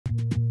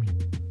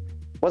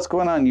What's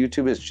going on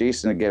YouTube? It's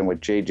Jason again with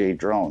JJ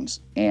Drones,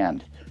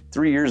 and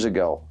 3 years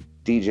ago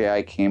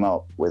DJI came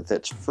out with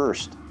its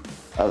first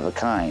of a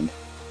kind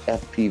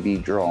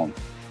FPV drone,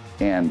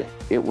 and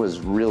it was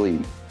really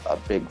a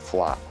big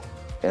flop.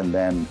 And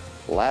then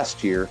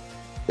last year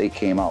they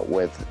came out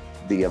with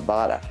the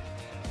Avata.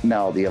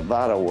 Now the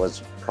Avata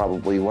was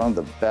probably one of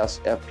the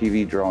best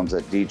FPV drones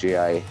that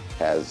DJI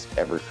has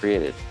ever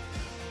created,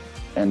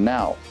 and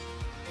now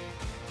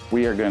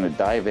we are going to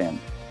dive in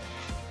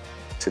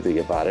to the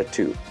Avata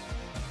 2.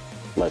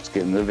 Let's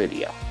get in the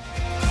video.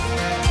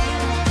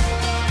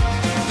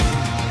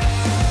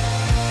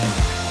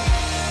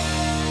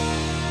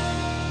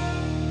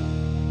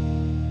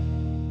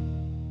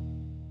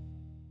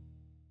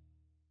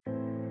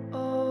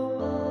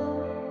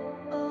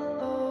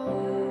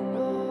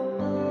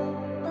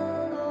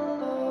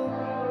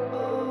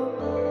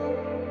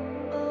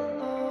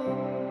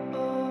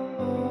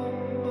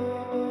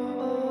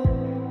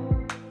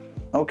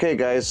 Okay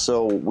guys,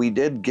 so we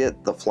did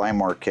get the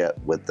Flymore kit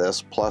with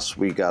this, plus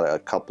we got a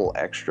couple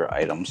extra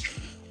items.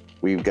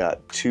 We've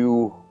got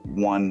two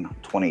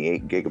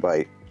 128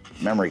 gigabyte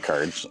memory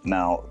cards.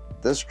 Now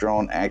this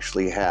drone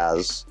actually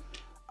has,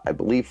 I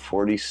believe,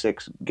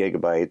 46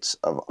 gigabytes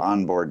of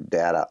onboard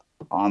data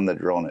on the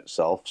drone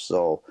itself.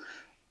 So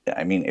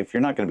I mean, if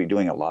you're not going to be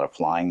doing a lot of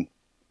flying,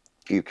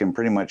 you can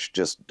pretty much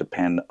just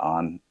depend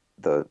on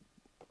the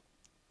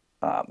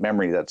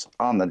memory that's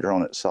on the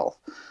drone itself.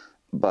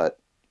 But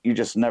you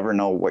just never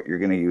know what you're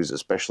going to use,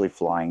 especially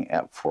flying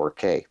at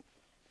 4K.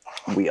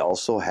 We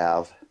also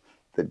have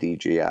the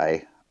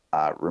DJI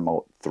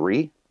Remote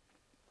 3.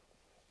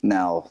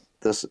 Now,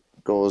 this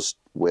goes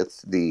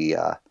with the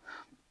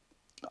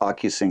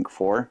OcuSync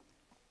 4.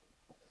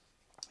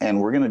 And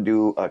we're going to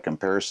do a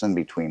comparison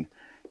between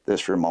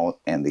this remote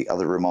and the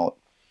other remote.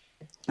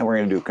 And we're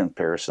going to do a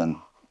comparison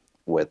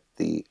with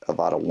the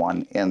Avata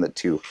 1 and the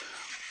 2.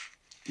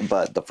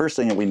 But the first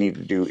thing that we need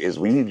to do is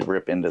we need to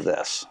rip into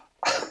this.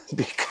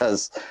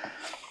 Because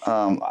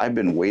I've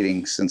been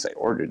waiting since I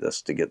ordered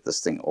this to get this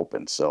thing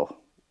open, so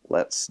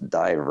let's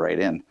dive right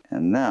in.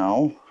 And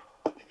now,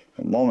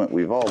 the moment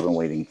we've all been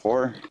waiting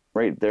for,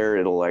 right there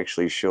it'll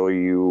actually show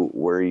you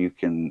where you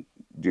can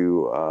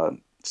do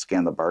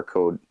scan the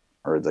barcode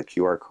or the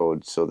QR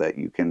code so that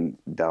you can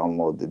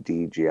download the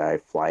DJI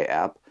Fly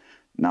app.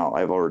 Now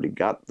I've already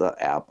got the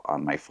app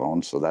on my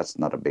phone, so that's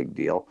not a big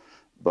deal.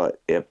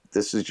 But if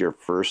this is your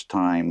first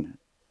time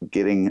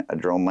getting a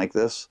drone like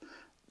this,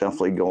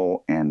 definitely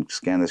go and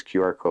scan this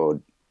QR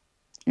code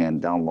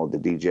and download the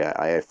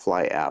DJI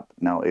Fly app.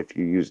 Now, if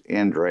you use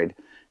Android,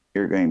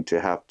 you're going to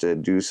have to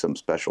do some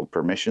special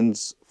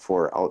permissions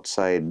for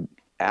outside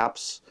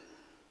apps,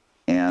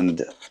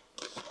 and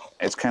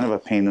it's kind of a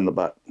pain in the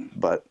butt,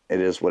 but it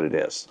is what it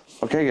is.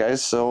 Okay,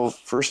 guys, so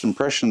first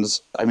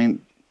impressions, I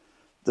mean,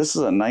 this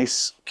is a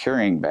nice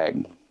carrying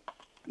bag,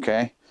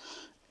 okay?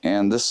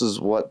 And this is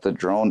what the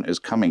drone is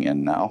coming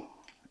in now,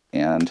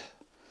 and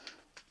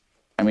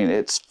I mean,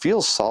 it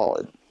feels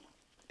solid.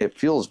 It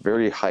feels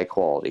very high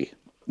quality.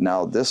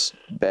 Now, this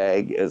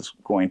bag is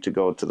going to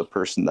go to the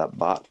person that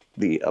bought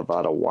the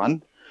Avata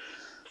 1,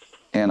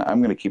 and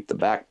I'm going to keep the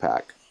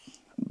backpack.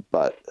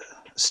 But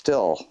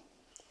still,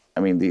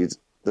 I mean,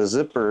 the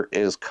zipper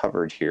is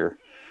covered here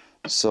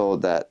so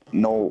that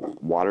no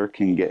water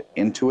can get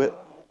into it.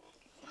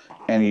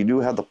 And you do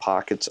have the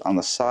pockets on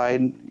the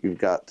side. You've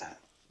got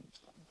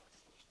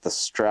the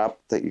strap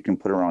that you can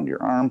put around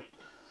your arm.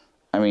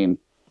 I mean,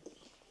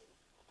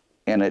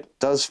 and it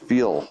does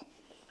feel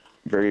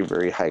very,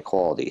 very high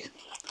quality.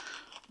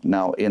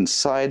 Now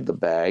inside the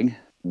bag,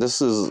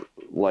 this is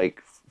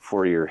like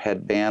for your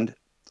headband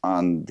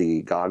on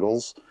the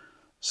goggles.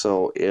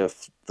 So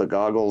if the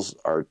goggles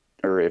are,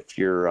 or if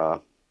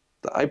your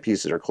the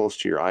eyepieces are close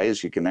to your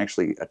eyes, you can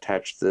actually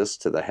attach this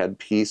to the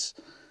headpiece,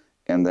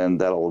 and then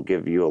that'll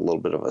give you a little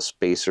bit of a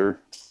spacer.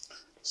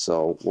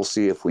 So we'll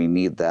see if we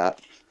need that.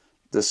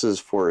 This is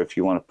for if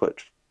you want to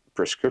put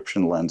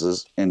prescription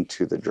lenses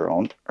into the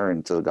drone or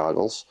into the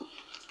goggles.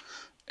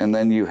 And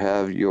then you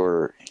have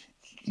your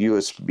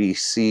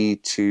USB-C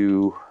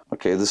to,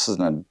 okay, this is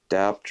an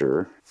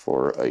adapter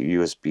for a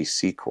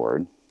USB-C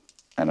cord,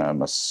 and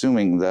I'm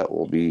assuming that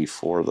will be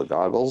for the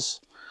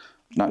goggles.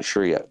 Not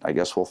sure yet. I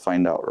guess we'll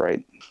find out,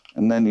 right?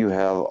 And then you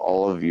have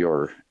all of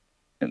your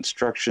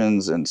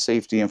instructions and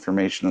safety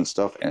information and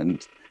stuff,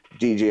 and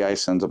DJI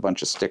sends a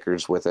bunch of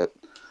stickers with it.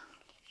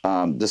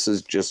 This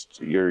is just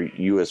your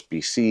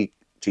USB-C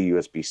to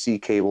USB-C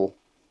cable.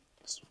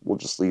 So we'll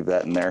just leave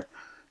that in there.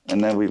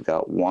 And then we've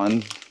got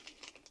 1,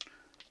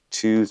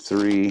 2,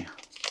 3,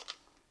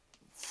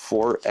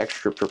 4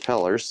 extra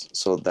propellers,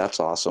 so that's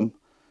awesome,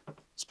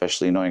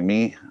 especially knowing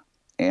me.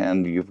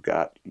 And you've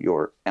got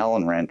your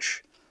Allen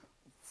wrench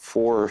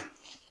for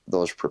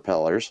those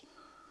propellers.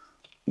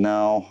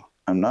 Now,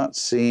 I'm not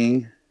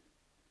seeing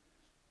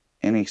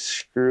any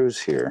screws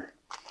here.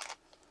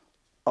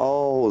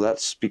 Oh,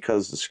 that's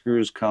because the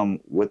screws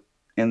come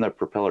in the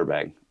propeller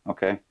bag.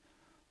 Okay,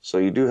 so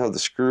you do have the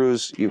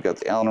screws, you've got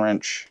the Allen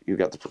wrench, you've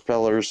got the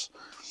propellers,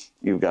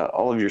 you've got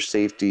all of your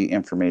safety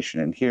information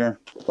in here.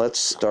 Let's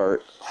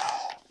start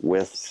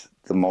with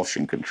the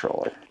motion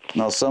controller.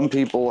 Now, some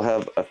people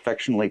have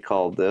affectionately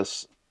called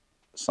this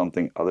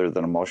something other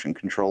than a motion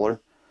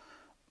controller,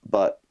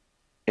 but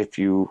if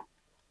you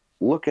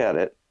look at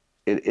it,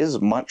 it is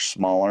much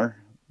smaller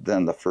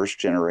than the first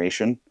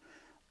generation.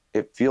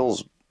 It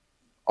feels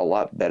a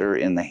lot better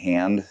in the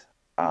hand.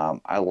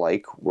 I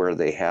like where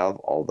they have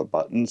all the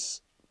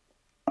buttons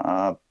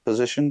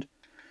positioned,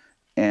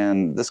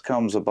 and this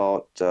comes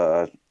about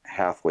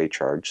halfway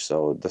charged,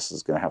 so this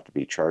is going to have to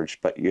be charged.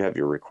 But you have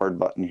your record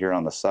button here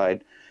on the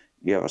side,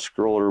 you have a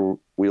scroller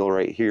wheel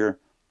right here,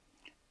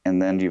 and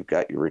then you've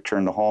got your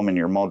return to home and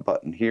your mode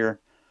button here,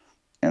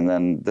 and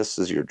then this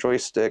is your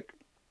joystick,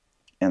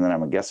 and then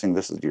I'm guessing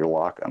this is your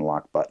lock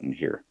unlock button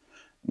here,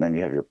 and then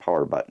you have your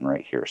power button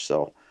right here.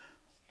 So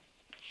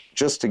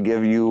just to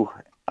give you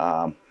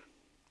a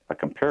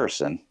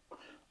comparison,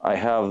 I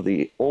have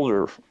the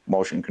older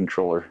motion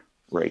controller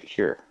right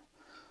here.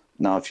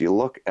 Now if you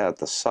look at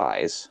the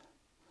size,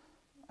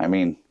 I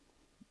mean,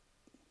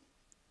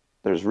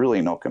 there's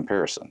really no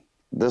comparison.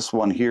 This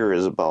one here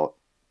is about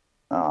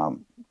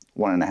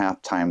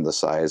 1.5 times the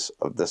size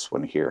of this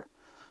one here.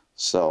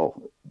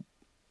 So,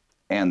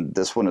 and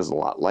this one is a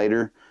lot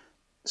lighter.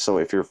 So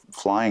if you're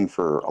flying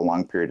for a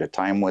long period of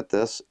time with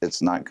this,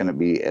 it's not going to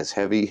be as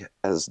heavy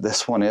as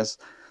this one is.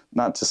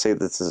 Not to say that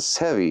this is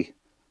heavy,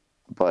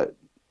 but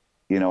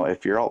you know,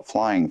 if you're out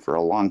flying for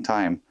a long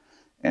time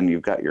and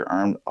you've got your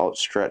arm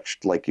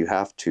outstretched like you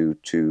have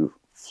to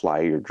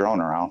fly your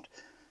drone around,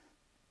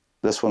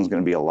 this one's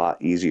going to be a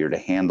lot easier to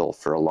handle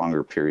for a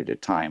longer period of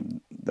time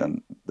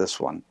than this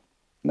one.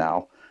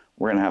 Now,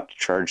 we're going to have to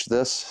charge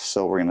this,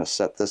 so we're going to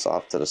set this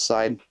off to the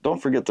side.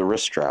 Don't forget the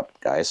wrist strap,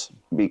 guys,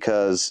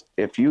 because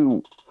if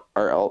you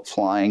are out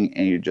flying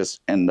and you just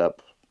end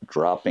up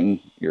dropping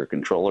your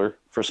controller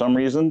for some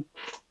reason,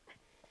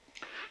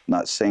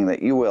 not saying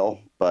that you will,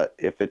 but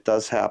if it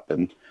does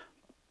happen,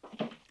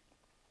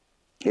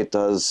 it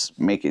does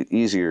make it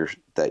easier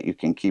that you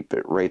can keep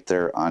it right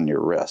there on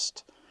your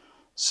wrist.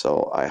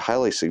 So I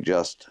highly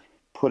suggest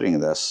putting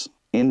this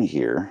in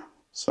here.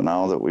 So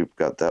now that we've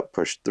got that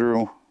pushed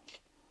through,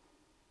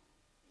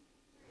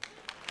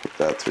 put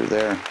that through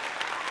there,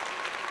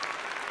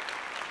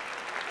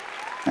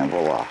 and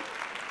voila.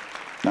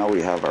 Now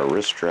we have our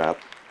wrist strap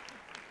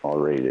all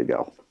ready to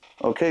go.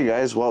 Okay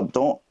guys, well,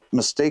 don't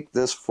mistake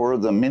this for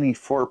the Mini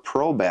 4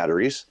 Pro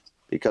batteries,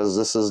 because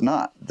this is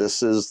not.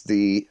 This is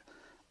the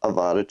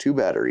Avata 2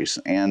 batteries,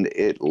 and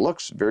it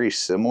looks very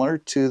similar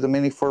to the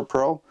Mini 4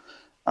 Pro.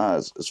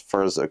 As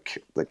far as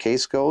the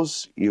case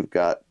goes, you've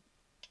got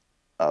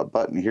a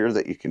button here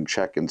that you can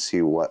check and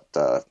see what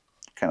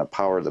kind of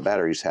power the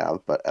batteries have,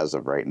 but as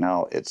of right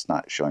now it's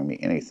not showing me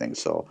anything.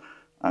 So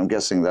I'm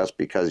guessing that's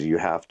because you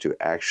have to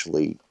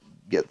actually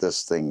get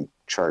this thing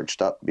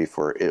charged up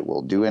before it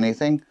will do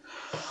anything.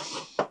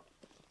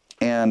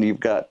 And you've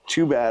got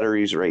 2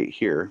 batteries right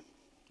here.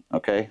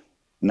 Okay,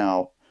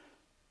 now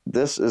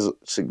this is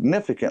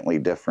significantly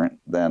different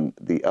than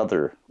the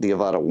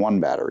Avata 1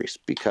 batteries,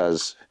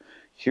 because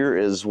here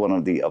is one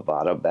of the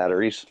Avata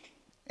batteries,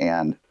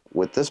 and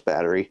with this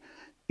battery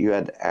you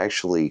had to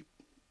actually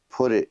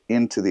put it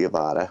into the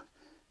Avata,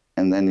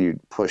 and then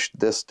you'd push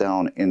this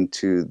down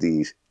into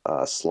the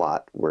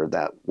slot where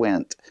that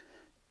went,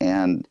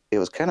 and it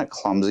was kind of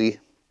clumsy,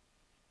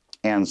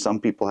 and some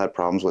people had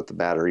problems with the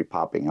battery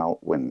popping out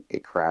when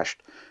it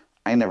crashed.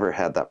 I never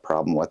had that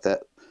problem with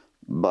it,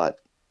 but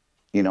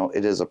you know,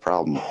 it is a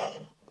problem.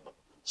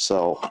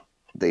 So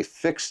they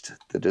fixed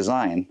the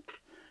design,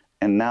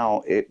 and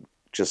now it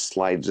just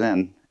slides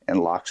in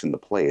and locks into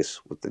place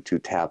with the 2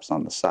 taps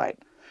on the side.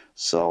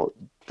 So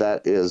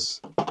that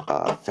is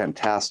a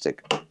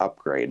fantastic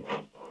upgrade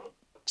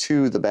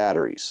to the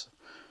batteries.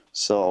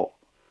 So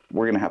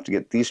we're going to have to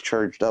get these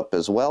charged up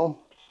as well,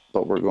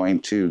 but we're going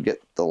to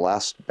get the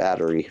last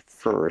battery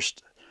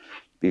first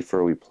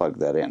before we plug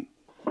that in.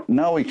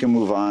 Now we can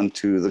move on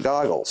to the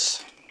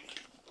goggles.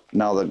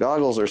 Now the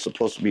goggles are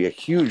supposed to be a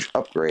huge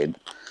upgrade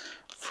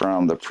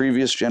from the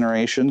previous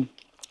generation,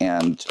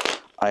 and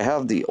I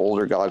have the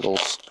older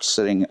goggles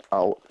sitting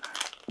out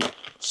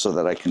so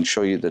that I can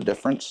show you the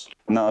difference.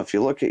 Now if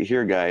you look at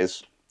here,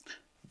 guys,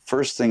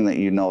 first thing that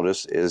you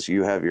notice is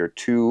you have your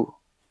 2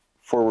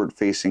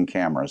 forward-facing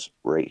cameras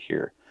right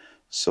here,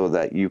 so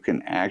that you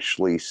can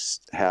actually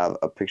have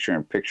a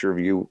picture-in-picture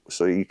view,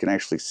 so you can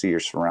actually see your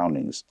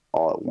surroundings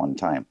all at one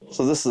time.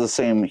 So this is the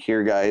same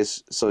here,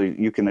 guys. So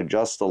you can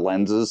adjust the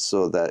lenses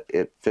so that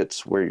it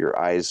fits where your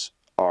eyes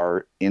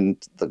are in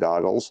the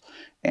goggles,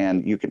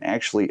 and you can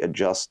actually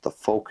adjust the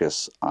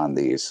focus on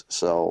these.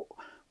 So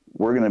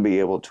we're going to be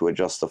able to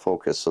adjust the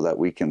focus so that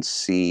we can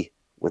see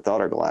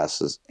without our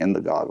glasses in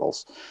the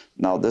goggles.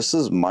 Now this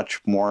is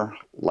much more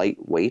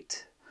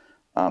lightweight.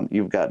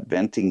 You've got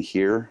venting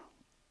here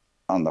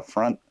on the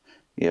front,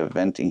 you have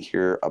venting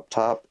here up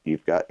top,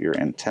 you've got your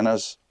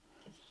antennas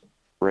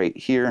right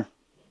here,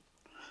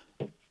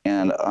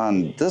 and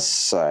on this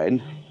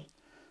side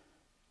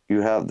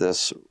you have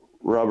this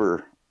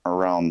rubber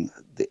around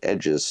the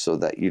edges so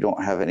that you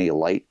don't have any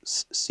light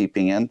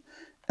seeping in,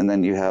 And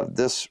then you have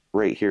this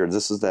right here.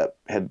 This is that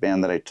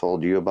headband that I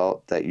told you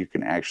about that you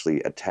can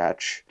actually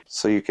attach.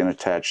 So you can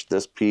attach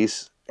this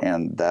piece,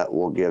 and that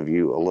will give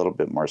you a little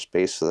bit more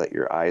space so that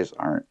your eyes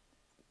aren't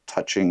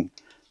touching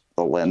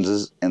the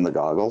lenses in the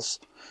goggles.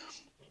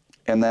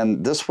 And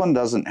then this one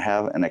doesn't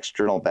have an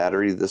external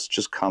battery. This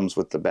just comes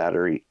with the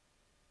battery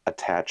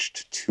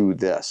attached to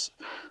this.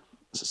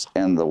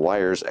 And the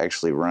wires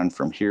actually run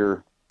from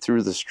here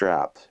through the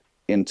strap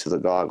into the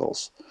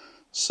goggles.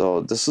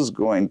 So this is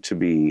going to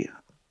be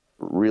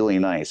really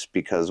nice,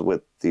 because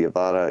with the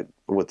Avata,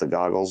 with the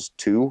goggles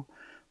too,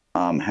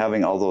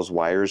 having all those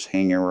wires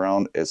hanging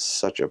around is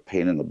such a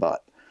pain in the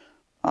butt.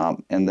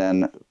 And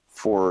then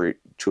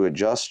to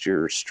adjust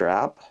your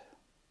strap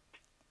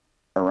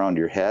around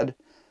your head,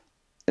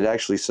 it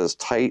actually says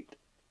tight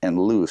and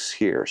loose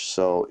here.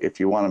 So if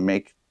you want to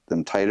make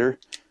them tighter,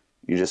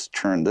 you just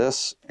turn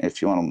this.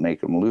 If you want to make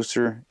them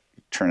looser,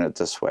 you turn it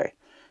this way.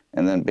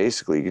 And then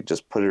basically you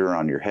just put it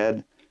around your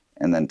head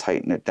and then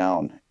tighten it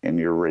down, and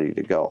you're ready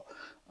to go.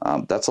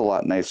 That's a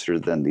lot nicer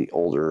than the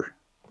older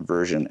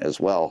version as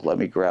well. Let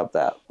me grab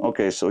that.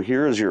 Okay, so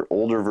here is your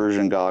older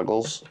version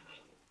goggles,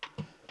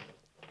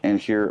 and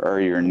here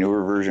are your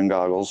newer version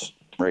goggles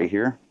right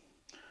here.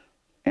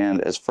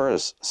 And as far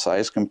as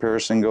size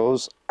comparison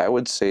goes, I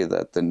would say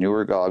that the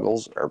newer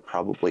goggles are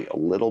probably a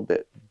little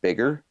bit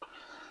bigger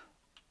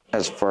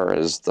as far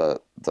as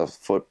the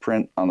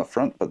footprint on the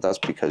front, but that's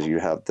because you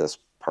have this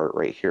part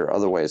right here.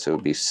 Otherwise it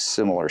would be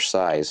similar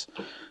size.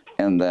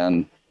 And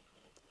then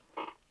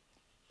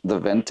the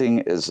venting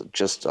is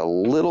just a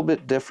little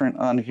bit different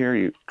on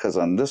here, because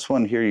on this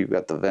one here you've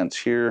got the vents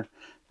here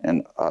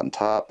and on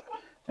top,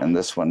 and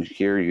this one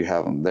here you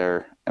have them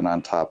there and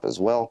on top as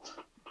well,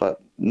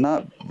 but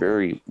not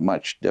very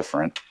much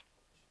different.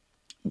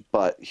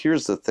 But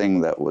here's the thing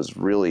that was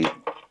really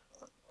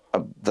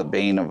the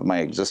bane of my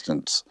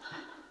existence,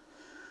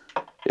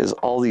 is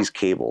all these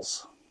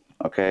cables.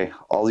 Okay,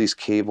 all these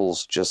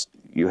cables, just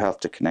you have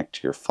to connect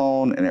to your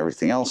phone and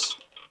everything else.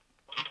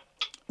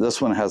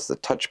 This one has the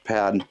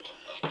touchpad.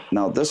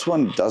 Now this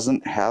one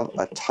doesn't have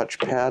a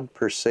touchpad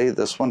per se.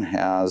 This one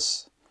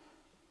has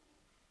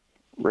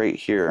right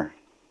here,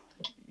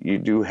 you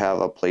do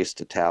have a place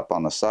to tap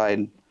on the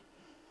side,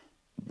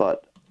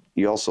 but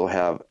you also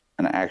have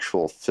an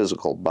actual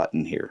physical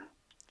button here.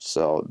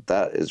 So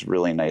that is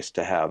really nice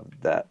to have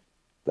that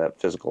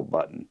physical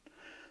button,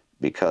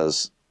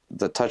 because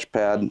the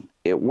touchpad,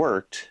 it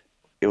worked,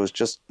 it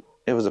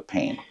was a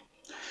pain.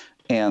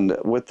 And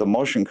with the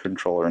motion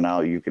controller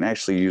now, you can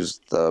actually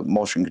use the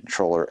motion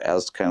controller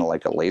as kind of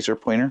like a laser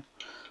pointer.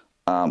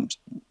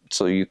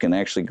 So you can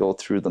actually go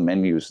through the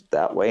menus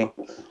that way.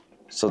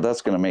 So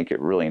that's going to make it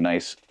really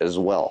nice as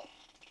well.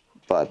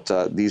 But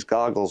these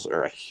goggles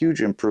are a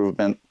huge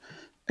improvement.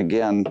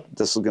 Again,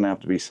 this is going to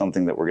have to be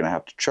something that we're going to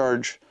have to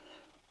charge.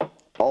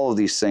 All of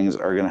these things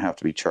are going to have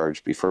to be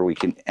charged before we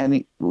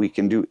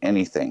can do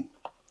anything.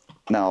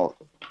 Now,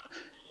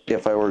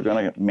 if I were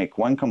going to make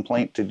one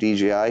complaint to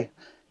DJI,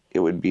 it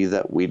would be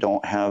that we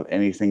don't have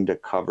anything to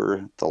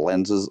cover the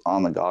lenses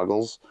on the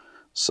goggles.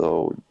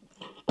 So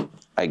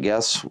I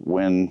guess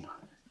when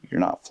you're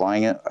not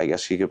flying it, I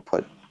guess you could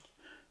put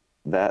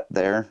that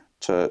there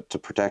to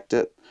protect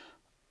it.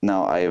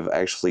 Now, I've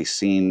actually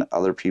seen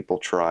other people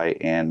try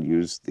and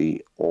use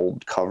the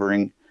old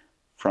covering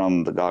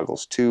from the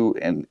goggles too,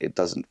 and it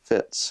doesn't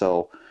fit.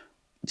 So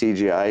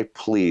DJI,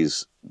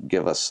 please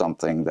give us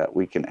something that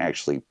we can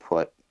actually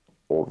put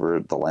over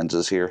the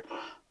lenses here.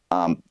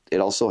 It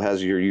also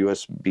has your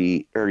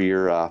USB or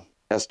your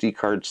SD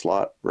card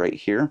slot right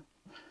here.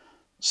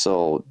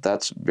 So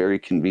that's very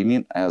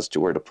convenient as to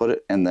where to put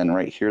it. And then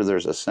right here,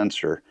 there's a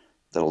sensor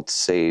that'll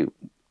say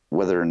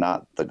whether or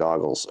not the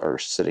goggles are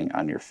sitting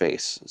on your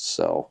face.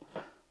 So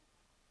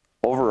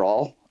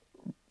overall,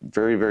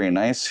 very, very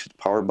nice. The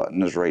power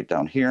button is right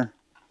down here.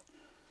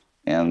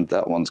 And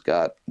that one's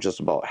got just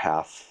about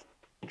half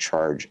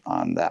charge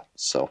on that.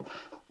 So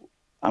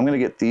I'm going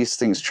to get these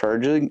things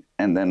charging,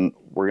 and then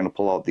we're going to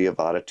pull out the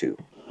Avata 2.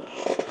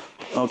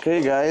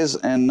 Okay, guys,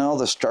 and now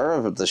the star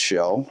of the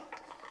show,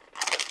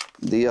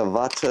 the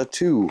Avata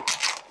 2.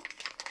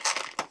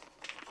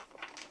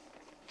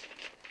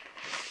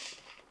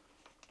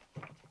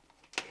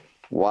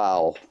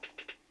 Wow.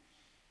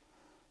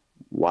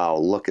 Wow,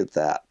 look at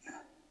that.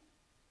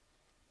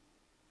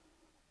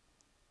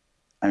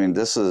 I mean,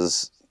 this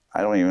is,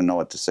 I don't even know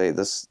what to say.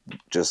 This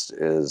just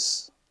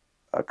is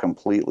a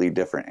completely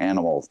different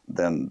animal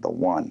than the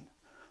one.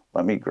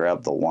 Let me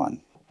grab the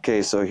one.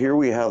 Okay, so here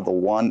we have the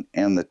 1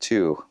 and the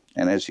 2.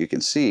 And as you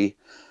can see,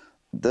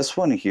 this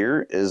one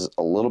here is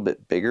a little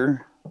bit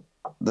bigger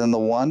than the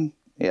 1.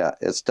 Yeah,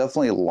 it's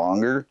definitely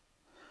longer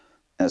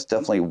and it's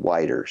definitely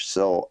wider.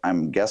 So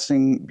I'm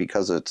guessing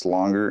because it's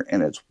longer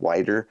and it's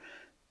wider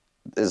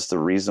is the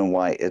reason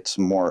why it's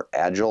more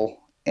agile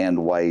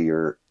and why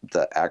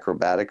the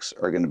acrobatics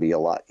are going to be a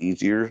lot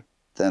easier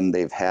than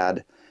they've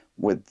had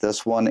with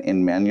this one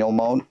in manual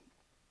mode.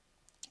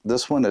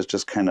 This one is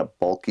just kind of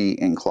bulky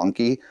and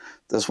clunky.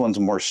 This one's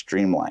more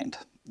streamlined.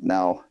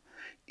 Now,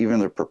 even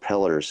the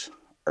propellers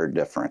are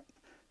different.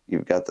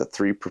 You've got the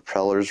 3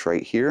 propellers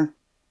right here,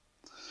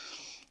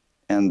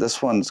 and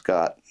this one's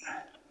got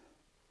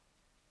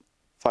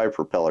 5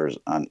 propellers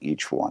on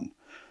each one.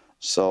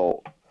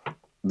 So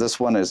this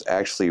one is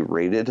actually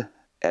rated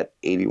at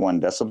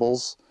 81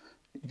 decibels.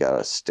 You got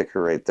a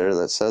sticker right there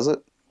that says it.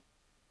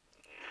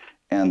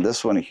 And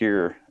this one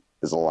here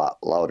is a lot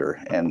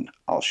louder, and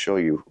I'll show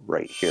you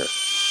right here.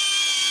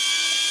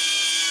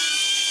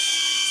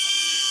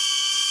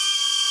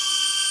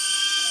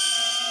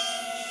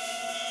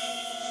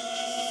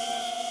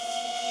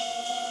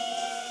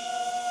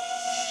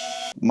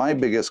 My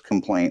biggest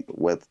complaint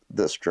with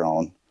this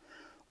drone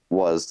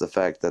was the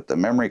fact that the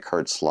memory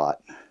card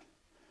slot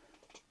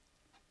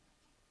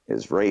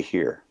is right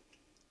here.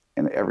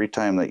 And every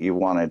time that you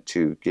wanted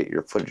to get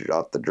your footage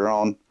off the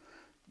drone,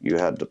 you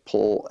had to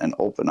pull and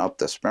open up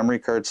this memory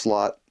card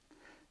slot.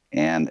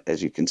 And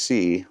as you can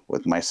see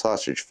with my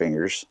sausage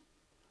fingers,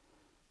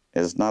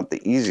 is not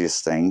the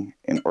easiest thing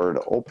in order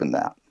to open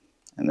that.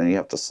 And then you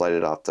have to slide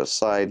it off to the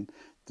side.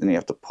 Then you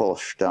have to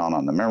push down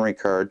on the memory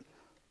card,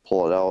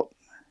 pull it out,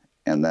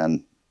 and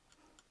then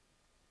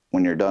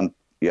when you're done,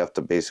 you have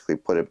to basically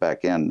put it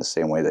back in the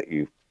same way that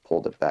you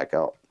pulled it back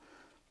out.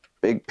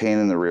 Big pain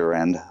in the rear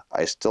end.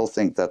 I still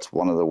think that's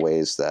one of the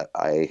ways that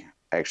I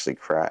actually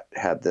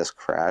had this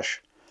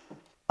crash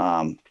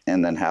and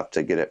then have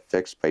to get it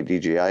fixed by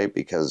DJI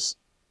because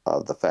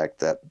of the fact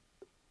that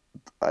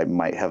I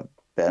might have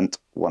bent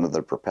one of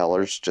the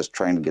propellers just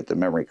trying to get the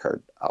memory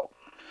card out.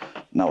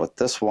 Now with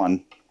this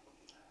one,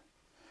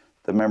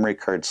 the memory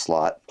card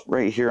slot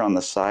right here on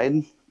the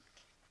side,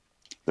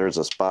 there's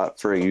a spot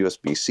for a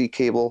USB-C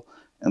cable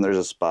and there's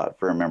a spot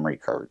for a memory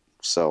card.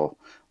 So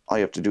all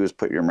you have to do is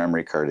put your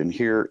memory card in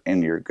here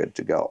and you're good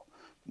to go.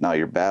 Now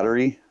your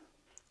battery,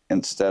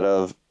 instead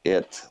of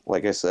it,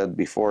 like I said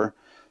before,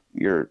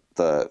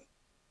 the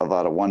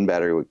Avata 1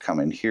 battery would come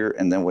in here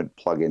and then would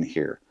plug in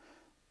here.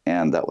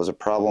 And that was a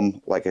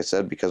problem, like I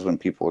said, because when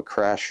people would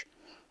crash,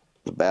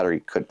 the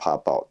battery could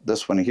pop out.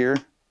 This one here,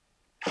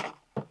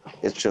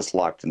 it's just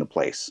locked into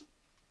place.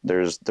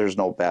 There's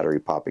no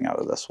battery popping out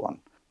of this one.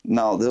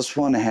 Now this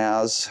one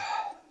has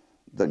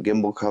the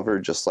gimbal cover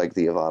just like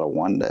the Avata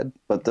 1 did,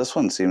 but this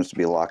one seems to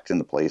be locked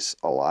into place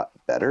a lot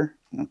better.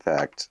 In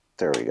fact,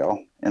 there we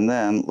go. And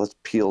then let's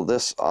peel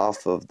this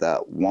off of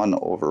that 1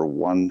 over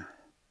 1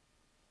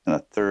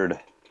 1/3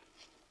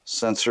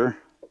 sensor.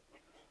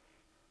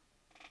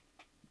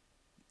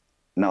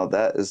 Now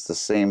that is the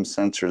same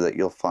sensor that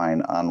you'll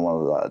find on one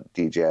of the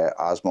DJI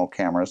Osmo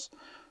cameras.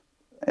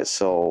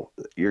 So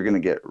you're going to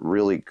get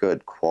really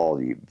good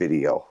quality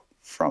video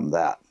from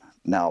that.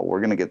 Now we're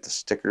going to get the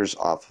stickers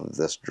off of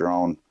this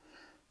drone.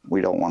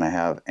 We don't want to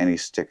have any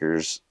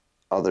stickers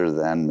other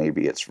than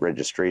maybe its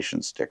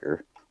registration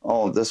sticker.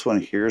 Oh, this one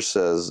here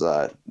says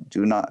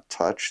do not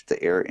touch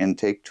the air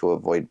intake to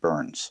avoid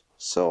burns.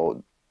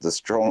 So this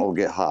drone will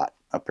get hot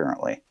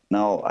apparently.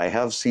 Now I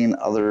have seen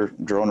other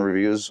drone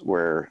reviews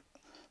where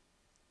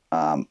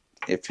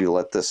if you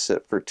let this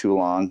sit for too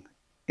long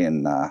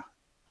in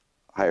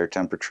higher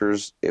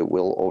temperatures, it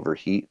will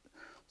overheat.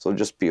 So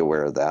just be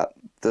aware of that.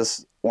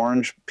 This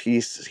orange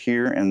piece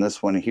here and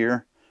this one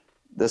here,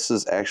 this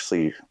is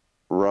actually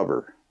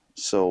rubber.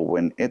 So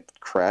when it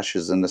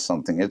crashes into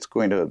something, it's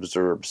going to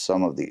absorb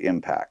some of the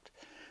impact.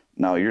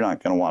 Now you're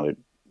not going to want to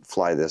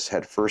fly this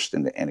head first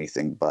into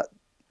anything, but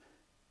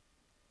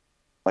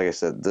like I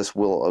said, this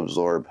will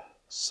absorb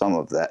some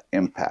of that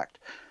impact.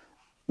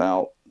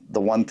 Now,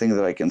 the one thing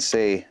that I can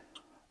say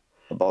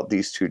about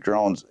these two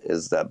drones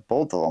is that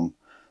both of them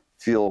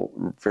feel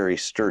very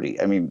sturdy.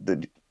 I mean,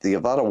 the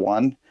Avata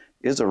 1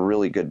 is a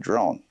really good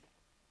drone,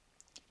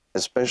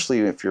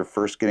 especially if you're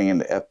first getting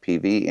into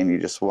FPV and you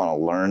just want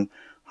to learn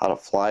how to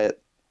fly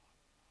it.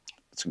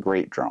 It's a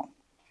great drone.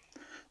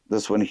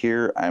 This one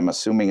here, I'm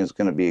assuming is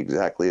going to be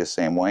exactly the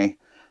same way.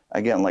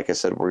 Again, like I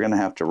said, we're going to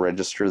have to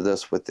register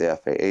this with the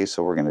FAA,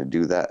 so we're going to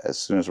do that as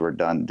soon as we're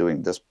done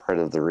doing this part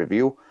of the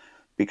review,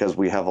 because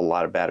we have a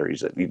lot of batteries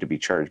that need to be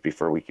charged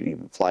before we can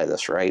even fly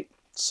this, right?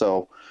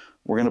 So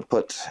we're going to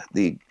put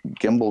the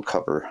gimbal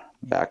cover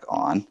back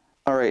on.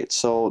 All right,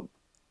 so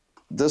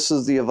this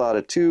is the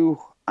Avata 2.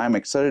 I'm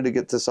excited to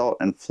get this out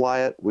and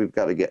fly it. We've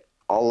got to get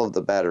all of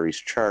the batteries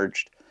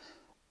charged,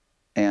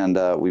 and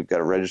we've got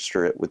to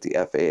register it with the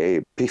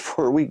FAA.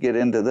 Before we get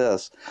into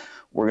this,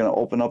 we're going to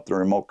open up the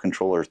remote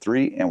controller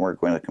 3 and we're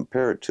going to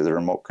compare it to the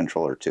remote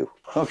controller 2.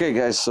 Okay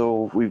guys,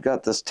 so we've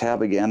got this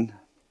tab again.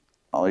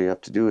 All you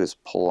have to do is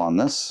pull on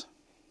this.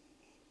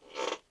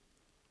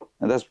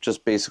 And that's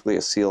just basically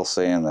a seal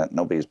saying that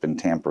nobody's been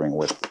tampering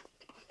with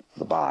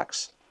the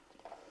box.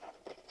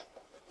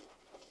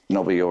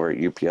 Nobody over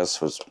at UPS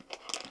was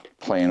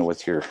playing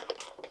with your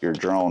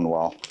drone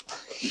while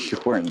you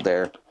weren't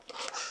there.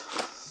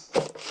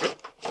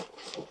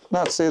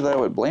 Not to say that I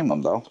would blame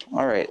them though.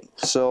 All right,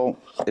 so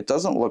it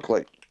doesn't look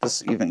like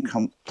this even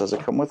does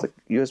it come with a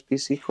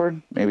USB-C cord?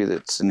 Maybe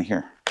that's in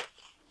here.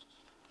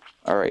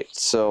 All right,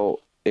 so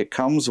it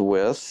comes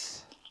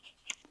with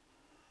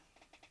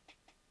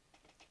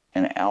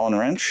an Allen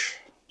wrench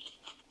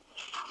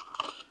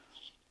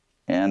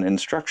and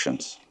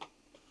instructions.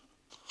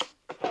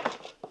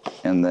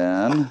 And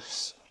then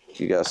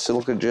you got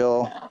silica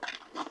gel.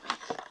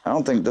 I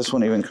don't think this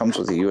one even comes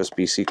with a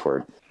USB-C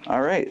cord.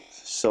 All right,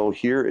 so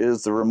here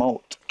is the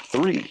Remote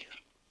 3.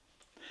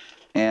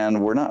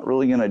 And we're not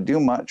really gonna do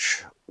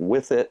much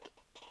with it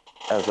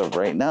as of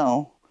right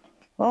now.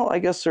 Well, I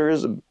guess there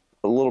is a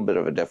little bit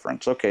of a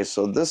difference. Okay,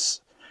 so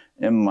this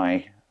in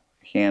my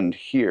hand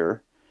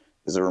here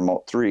is the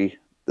Remote 3.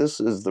 This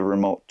is the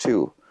Remote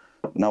 2.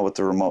 Now with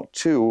the Remote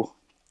 2,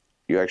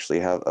 you actually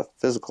have a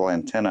physical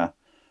antenna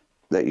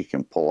that you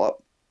can pull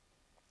up.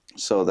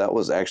 So that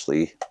was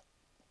actually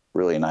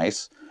really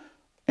nice.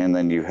 And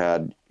then you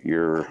had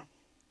your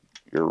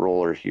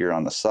roller here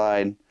on the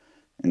side,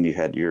 and you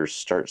had your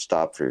start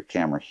stop for your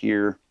camera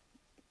here.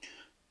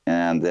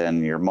 And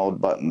then your mode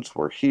buttons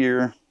were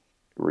here.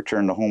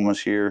 Return to home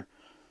was here.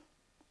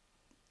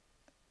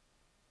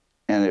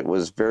 And it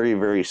was very,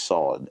 very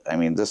solid. I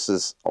mean, this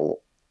is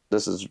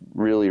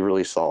really,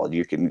 really solid.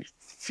 You can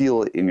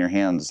feel it in your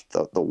hands,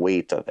 the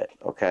weight of it,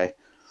 okay?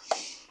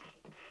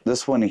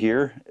 This one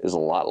here is a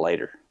lot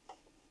lighter,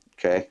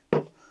 okay?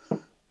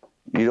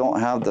 You don't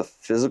have the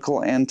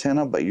physical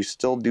antenna, but you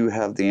still do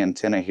have the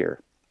antenna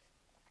here.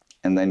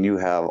 And then you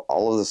have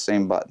all of the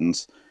same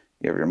buttons.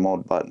 You have your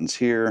mode buttons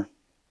here,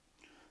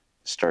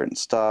 start and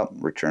stop,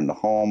 return to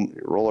home,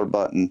 your roller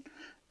button.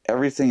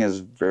 Everything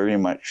is very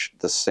much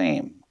the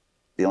same.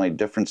 The only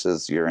difference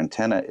is your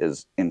antenna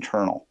is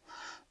internal.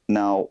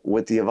 Now,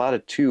 with the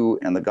Avata 2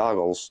 and the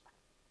goggles,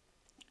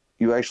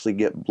 you actually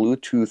get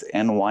Bluetooth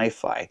and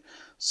Wi-Fi.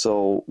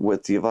 So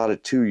with the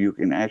Avata 2, you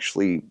can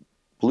actually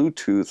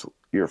Bluetooth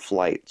your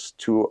flights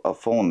to a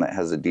phone that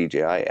has a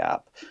DJI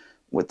app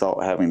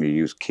without having to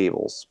use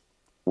cables,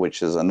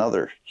 which is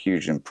another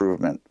huge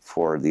improvement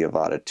for the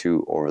Avata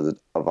 2 over the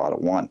Avata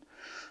 1.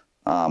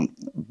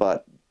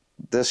 But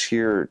this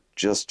here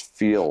just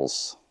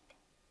feels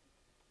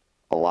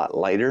a lot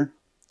lighter.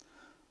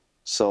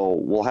 So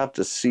we'll have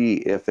to see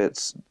if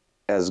it's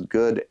as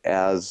good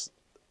as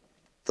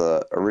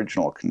the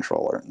original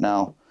controller.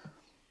 Now,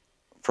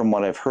 from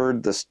what I've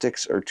heard, the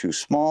sticks are too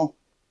small.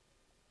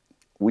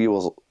 We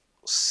will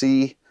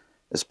see,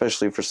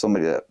 especially for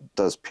somebody that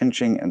does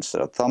pinching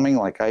instead of thumbing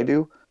like I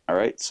do. All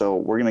right, so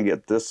we're gonna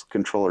get this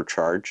controller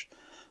charged.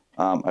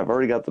 I've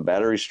already got the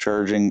batteries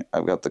charging.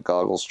 I've got the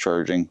goggles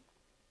charging.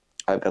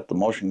 I've got the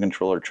motion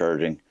controller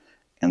charging.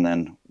 And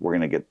then we're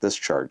gonna get this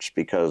charged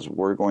because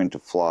we're going to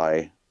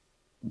fly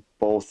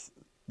both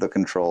the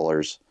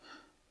controllers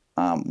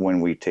when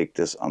we take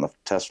this on the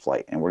test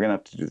flight. And we're gonna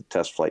have to do the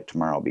test flight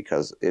tomorrow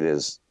because it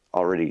is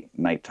already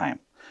nighttime.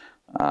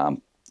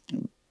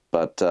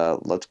 But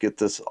let's get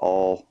this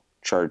all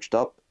charged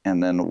up,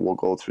 and then we'll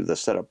go through the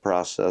setup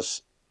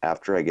process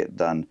after I get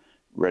done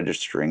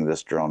registering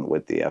this drone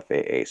with the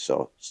FAA.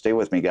 So stay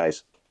with me,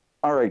 guys.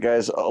 All right,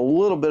 guys, a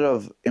little bit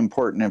of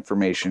important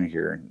information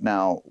here.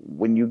 Now,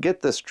 when you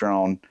get this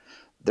drone,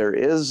 there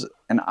is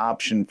an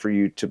option for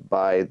you to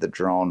buy the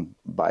drone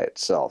by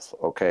itself,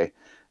 okay?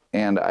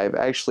 And I've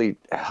actually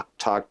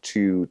talked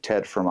to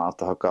Ted from Off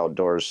the Hook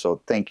Outdoors,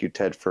 so thank you,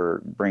 Ted,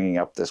 for bringing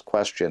up this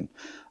question.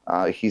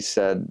 He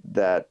said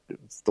that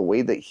the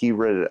way that he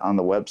read it on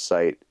the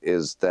website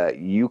is that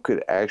you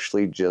could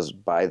actually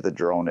just buy the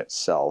drone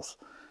itself,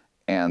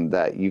 and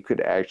that you could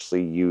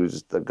actually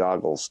use the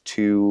goggles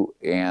too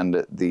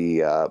and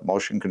the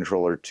motion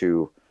controller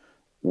too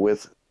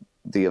with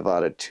the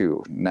Avata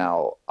 2.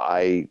 Now,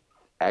 I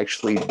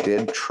actually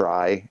did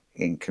try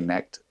and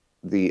connect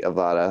the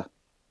Avata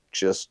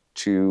just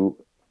to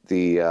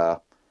the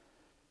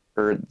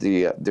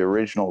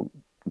original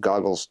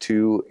goggles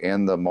 2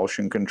 and the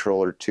motion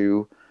controller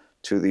 2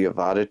 to the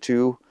Avata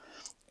 2,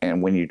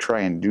 and when you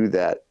try and do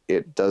that,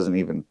 it doesn't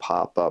even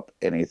pop up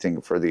anything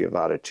for the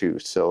Avata 2,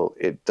 so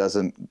it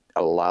doesn't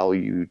allow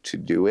you to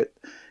do it.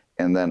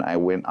 And then I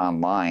went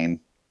online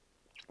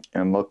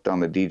and looked on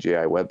the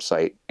DJI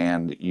website,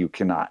 and you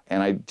cannot.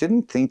 And I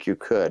didn't think you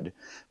could,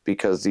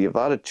 because the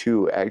Avata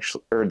 2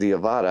 actually, or the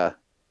Avata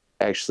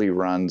actually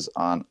runs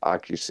on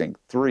OcuSync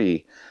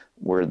 3,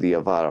 where the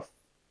Avata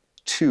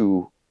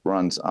 2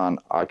 runs on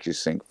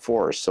OcuSync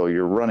 4. So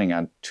you're running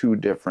on two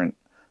different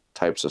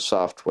types of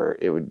software.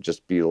 It would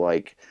just be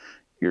like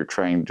you're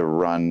trying to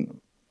run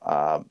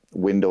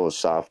Windows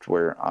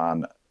software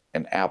on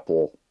an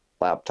Apple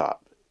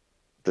laptop.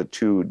 The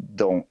two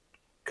don't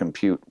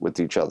compute with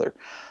each other.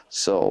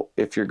 So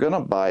if you're going to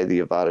buy the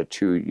Avata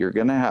 2, you're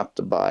going to have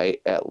to buy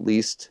at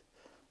least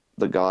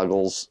the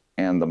goggles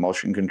and the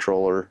motion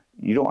controller.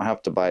 You don't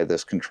have to buy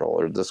this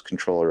controller. This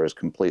controller is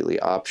completely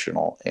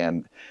optional,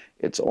 and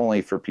it's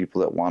only for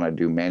people that want to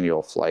do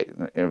manual flight.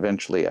 And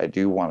eventually I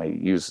do want to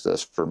use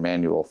this for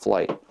manual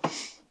flight.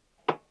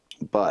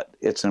 But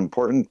it's an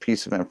important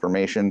piece of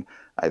information.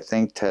 I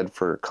thank Ted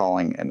for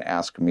calling and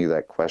asking me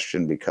that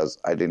question, because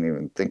I didn't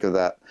even think of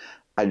that.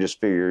 I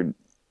just figured,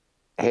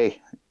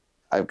 hey,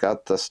 I've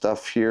got the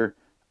stuff here.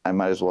 I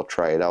might as well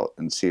try it out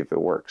and see if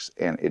it works.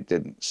 And it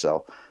didn't.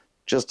 So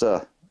just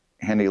a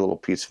handy little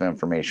piece of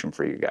information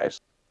for you guys.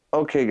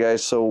 Okay,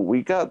 guys, so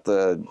we got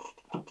the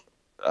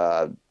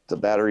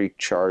battery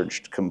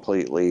charged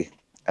completely,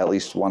 at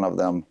least one of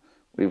them.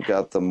 We've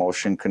got the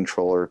motion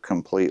controller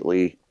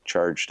completely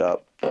charged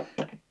up,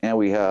 and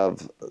we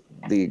have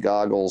the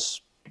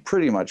goggles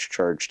pretty much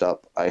charged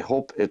up. I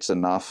hope it's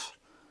enough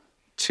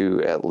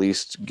to at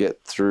least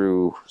get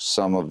through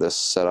some of this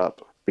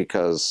setup,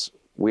 because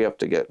we have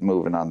to get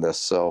moving on this.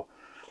 So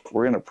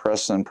we're going to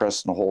press and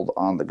hold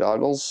on the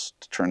goggles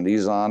to turn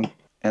these on,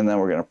 and then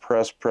we're going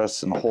to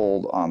press and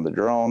hold on the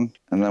drone,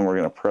 and then we're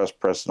going to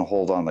press and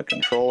hold on the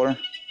controller.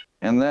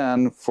 And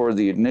then for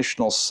the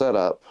initial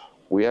setup,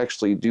 we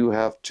actually do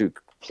have to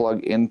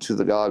plug into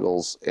the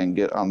goggles and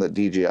get on the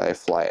DJI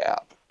Fly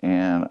app.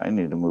 And I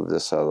need to move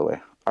this out of the way.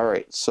 All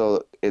right,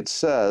 so it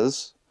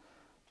says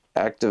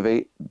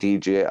activate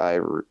DJI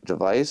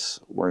device.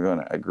 We're going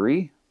to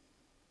agree.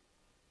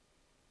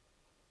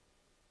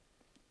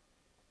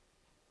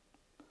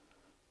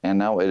 And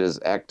now it is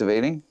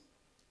activating.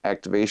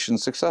 Activation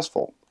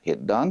successful.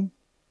 Hit done.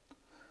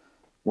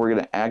 We're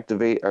going to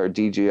activate our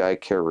DJI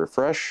Care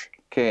Refresh.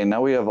 Okay,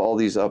 now we have all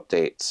these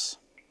updates.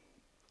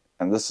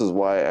 And this is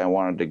why I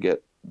wanted to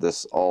get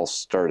this all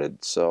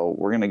started. So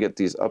we're going to get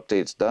these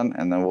updates done,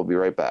 and then we'll be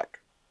right back.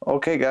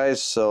 Okay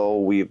guys, so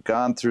we've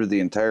gone through the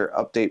entire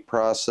update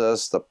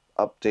process. The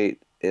update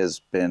has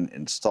been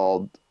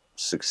installed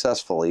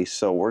successfully,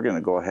 so we're going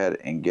to go ahead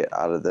and get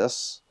out of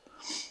this.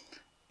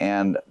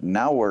 And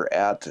now we're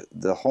at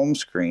the home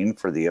screen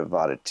for the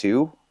Avata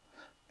 2,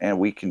 and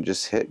we can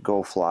just hit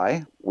go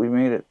fly. We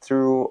made it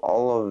through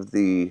all of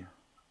the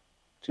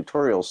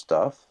tutorial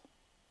stuff.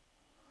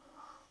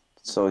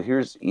 So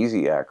here's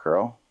easy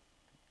acro.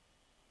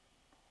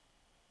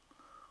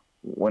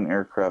 When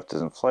aircraft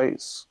is in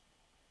flight,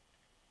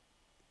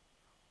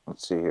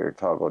 let's see here,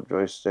 toggle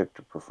joystick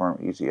to perform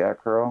easy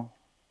acro.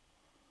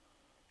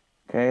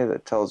 Okay,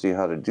 that tells you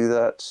how to do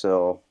that.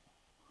 So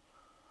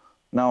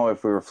now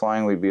if we were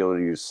flying, we'd be able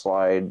to use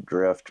slide,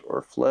 drift,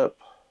 or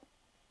flip.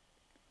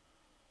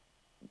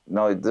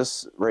 Now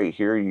this right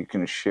here, you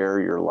can share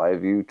your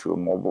live view to a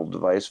mobile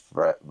device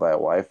via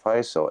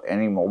Wi-Fi. So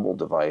any mobile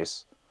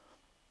device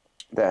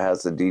that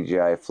has the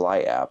DJI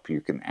Fly app,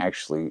 you can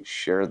actually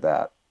share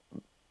that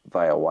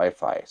via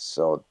Wi-Fi.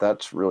 So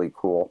that's really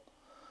cool.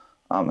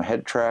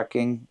 Head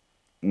tracking.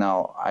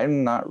 Now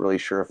I'm not really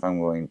sure if I'm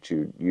going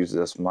to use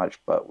this much,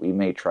 but we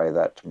may try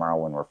that tomorrow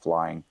when we're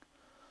flying.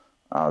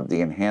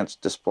 The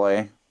enhanced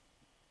display.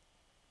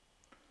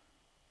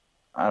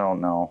 I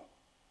don't know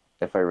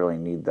if I really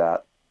need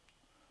that.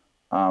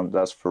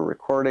 That's for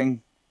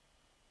recording.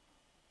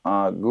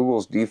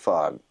 Google's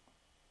defog.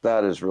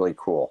 That is really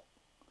cool,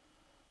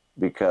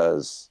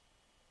 because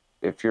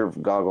if your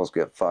goggles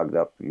get fogged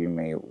up, you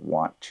may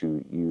want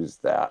to use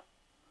that.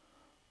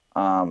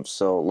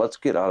 So let's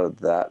get out of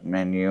that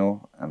menu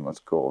and let's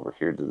go over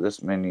here to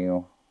this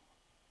menu.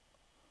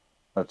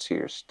 Let's see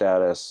your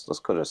status. Let's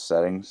go to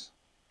settings.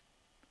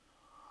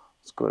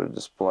 Let's go to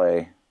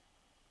display.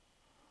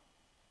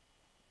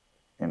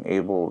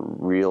 Enable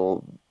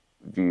real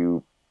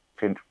view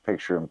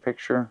picture in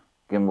picture.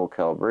 Gimbal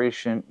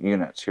calibration.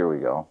 Units. Here we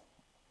go.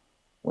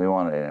 We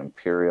want an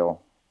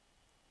imperial.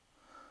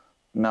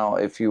 Now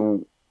if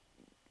your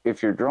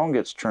drone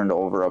gets turned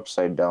over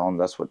upside down,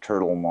 that's what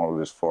turtle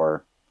mode is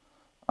for.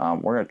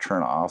 We're going to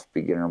turn off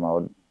beginner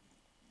mode.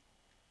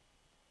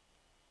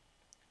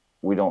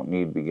 We don't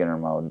need beginner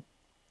mode.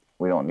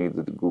 We don't need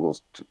the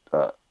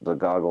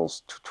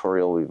goggles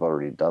tutorial. We've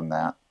already done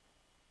that.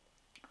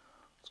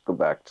 Let's go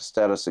back to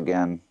status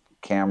again.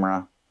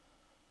 Camera.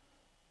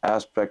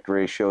 Aspect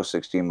ratio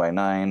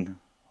 16:9.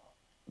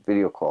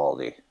 Video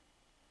quality.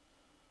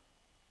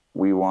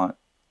 We want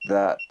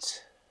that.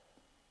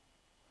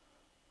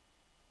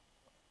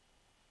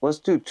 Let's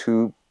do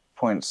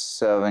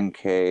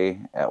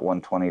 2.7K at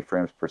 120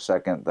 frames per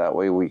second. That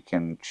way we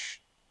can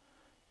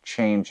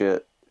change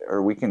it,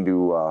 or we can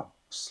do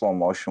slow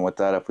motion with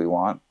that if we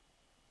want.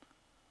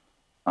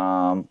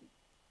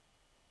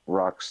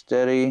 Rock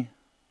steady.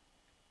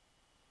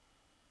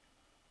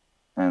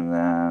 And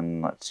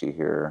then let's see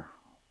here.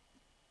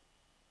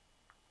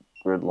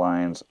 Grid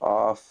lines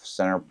off,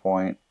 center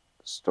point,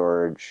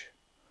 storage.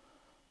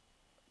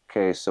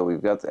 Okay, so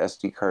we've got the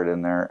SD card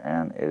in there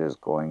and it is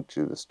going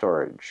to the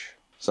storage.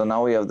 So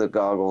now we have the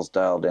goggles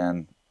dialed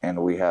in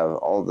and we have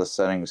all the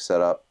settings set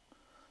up.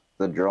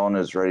 The drone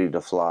is ready to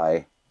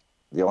fly.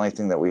 The only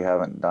thing that we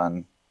haven't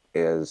done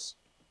is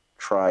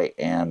try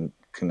and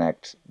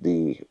connect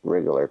the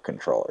regular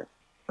controller.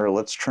 Or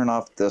let's turn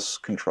off this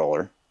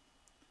controller.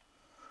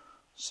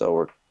 So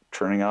we're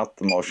turning off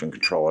the motion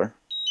controller.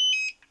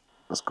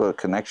 Let's go to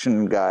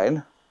connection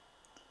guide.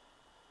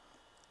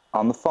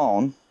 On the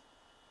phone,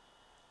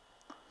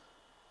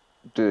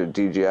 do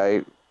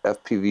DJI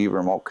FPV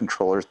remote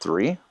controller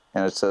 3,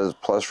 and it says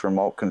plus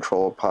remote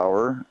control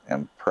power,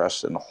 and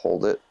press and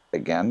hold it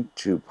again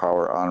to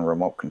power on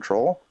remote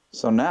control.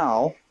 So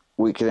now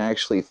we can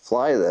actually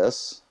fly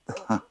this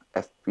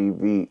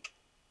FPV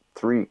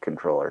 3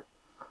 controller.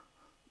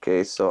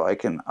 Okay, so I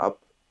can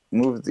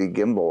move the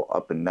gimbal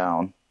up and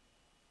down,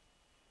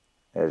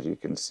 as you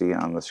can see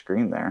on the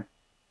screen there.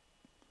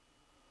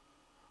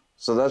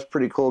 So that's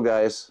pretty cool,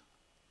 guys.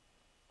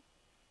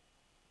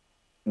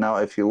 Now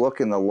if you look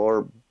in the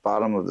lower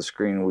bottom of the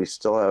screen, we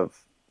still have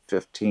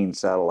 15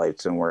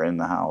 satellites and we're in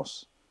the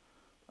house.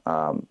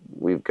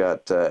 We've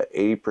got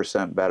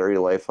 80% battery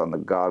life on the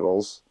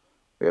goggles.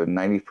 We have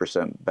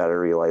 90%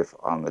 battery life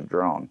on the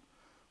drone.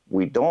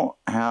 We don't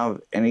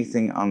have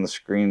anything on the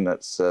screen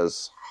that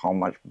says how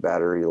much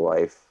battery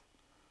life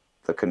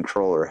the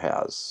controller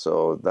has.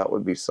 So that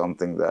would be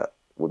something that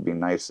would be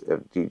nice if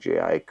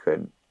DJI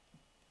could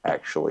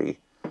actually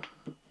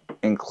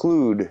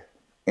include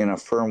in a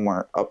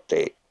firmware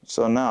update.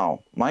 So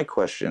now my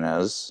question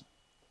is,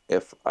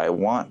 if I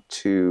want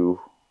to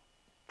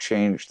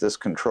change this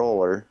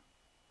controller,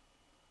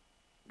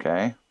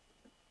 okay,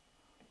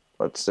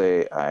 let's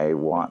say I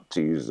want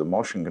to use the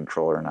motion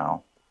controller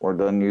now. We're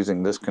done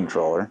using this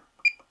controller.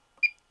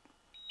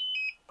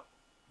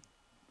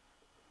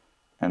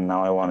 And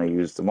now I want to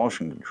use the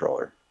motion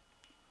controller.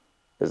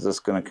 Is this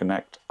going to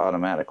connect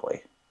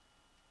automatically?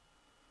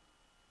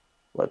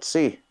 Let's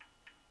see.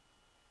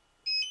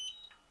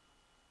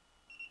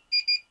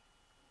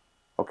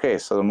 Okay,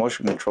 so the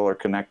motion controller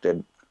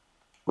connected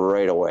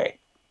right away.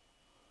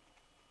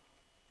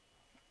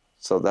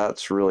 So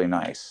that's really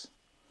nice.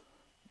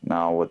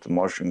 Now with the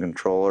motion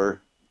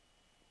controller,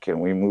 can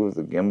we move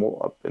the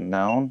gimbal up and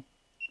down?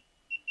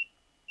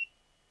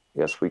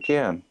 Yes, we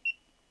can.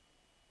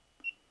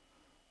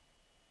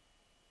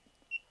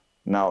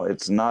 Now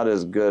it's not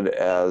as good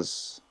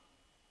as,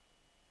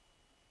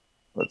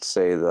 let's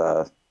say,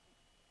 the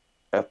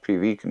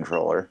FPV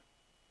controller.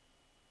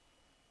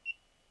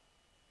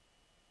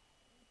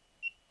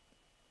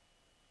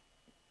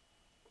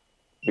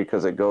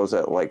 Because it goes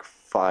at like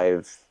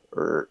 5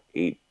 or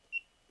 8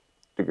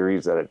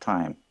 degrees at a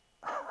time.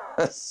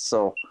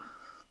 So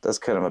that's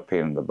kind of a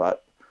pain in the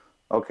butt.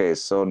 Okay,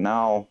 so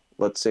now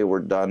let's say we're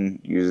done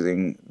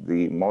using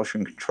the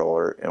motion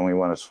controller and we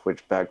want to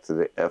switch back to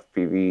the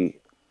FPV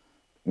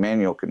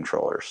manual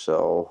controller.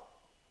 So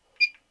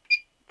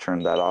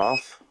turn that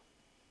off.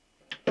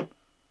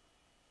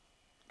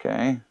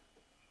 Okay.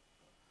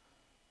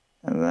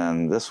 And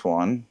then this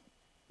one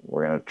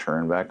we're going to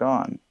turn back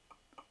on.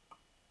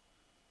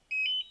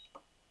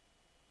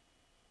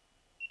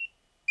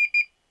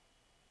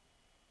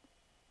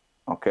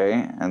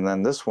 Okay, and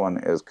then this one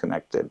is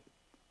connected,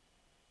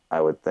 I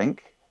would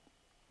think.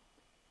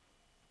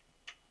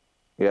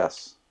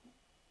 Yes.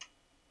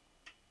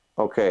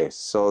 Okay,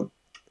 so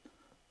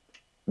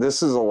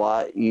this is a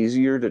lot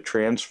easier to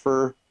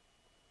transfer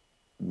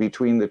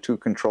between the two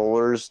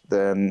controllers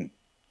than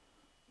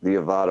the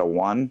Avata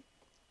 1.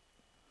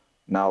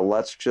 Now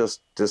let's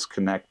just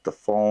disconnect the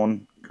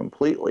phone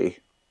completely.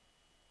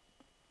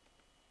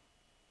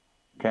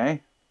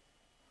 Okay?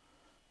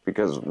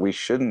 Because we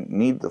shouldn't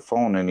need the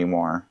phone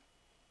anymore.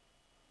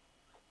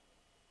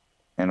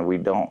 And we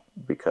don't,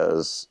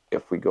 because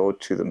if we go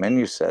to the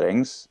menu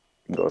settings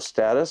and go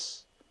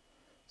status,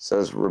 it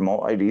says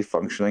remote ID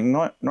functioning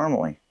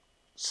normally.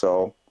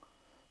 So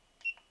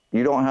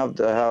you don't have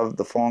to have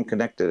the phone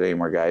connected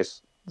anymore,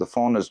 guys. The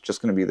phone is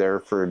just going to be there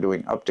for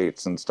doing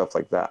updates and stuff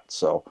like that.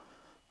 So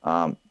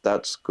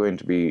that's going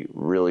to be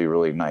really,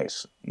 really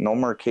nice. No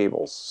more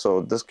cables.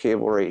 So this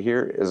cable right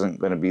here isn't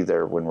going to be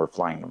there when we're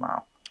flying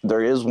tomorrow.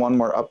 There is one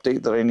more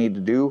update that I need to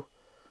do,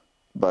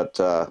 but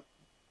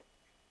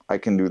I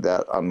can do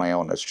that on my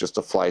own. It's just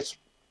a FlySafe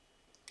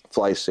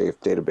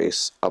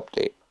database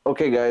update.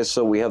 Okay guys,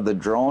 so we have the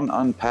drone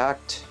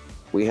unpacked,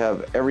 we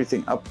have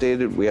everything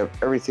updated, we have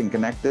everything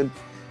connected,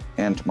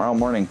 and tomorrow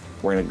morning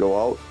we're going to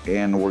go out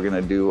and we're going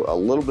to do a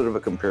little bit of a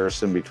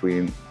comparison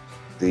between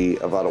the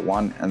Avata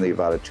 1 and the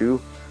Avata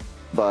 2,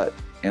 but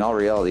in all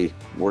reality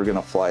we're going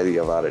to fly the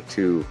Avata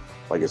 2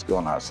 like it's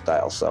going out of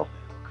style. So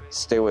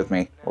stay with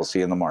me. We'll see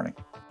you in the morning.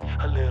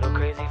 A little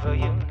crazy for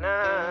you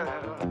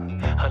now.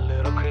 A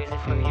little crazy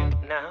for you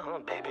now,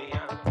 baby.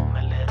 I'm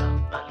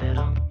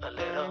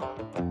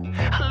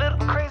a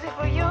little crazy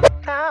for you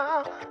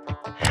now.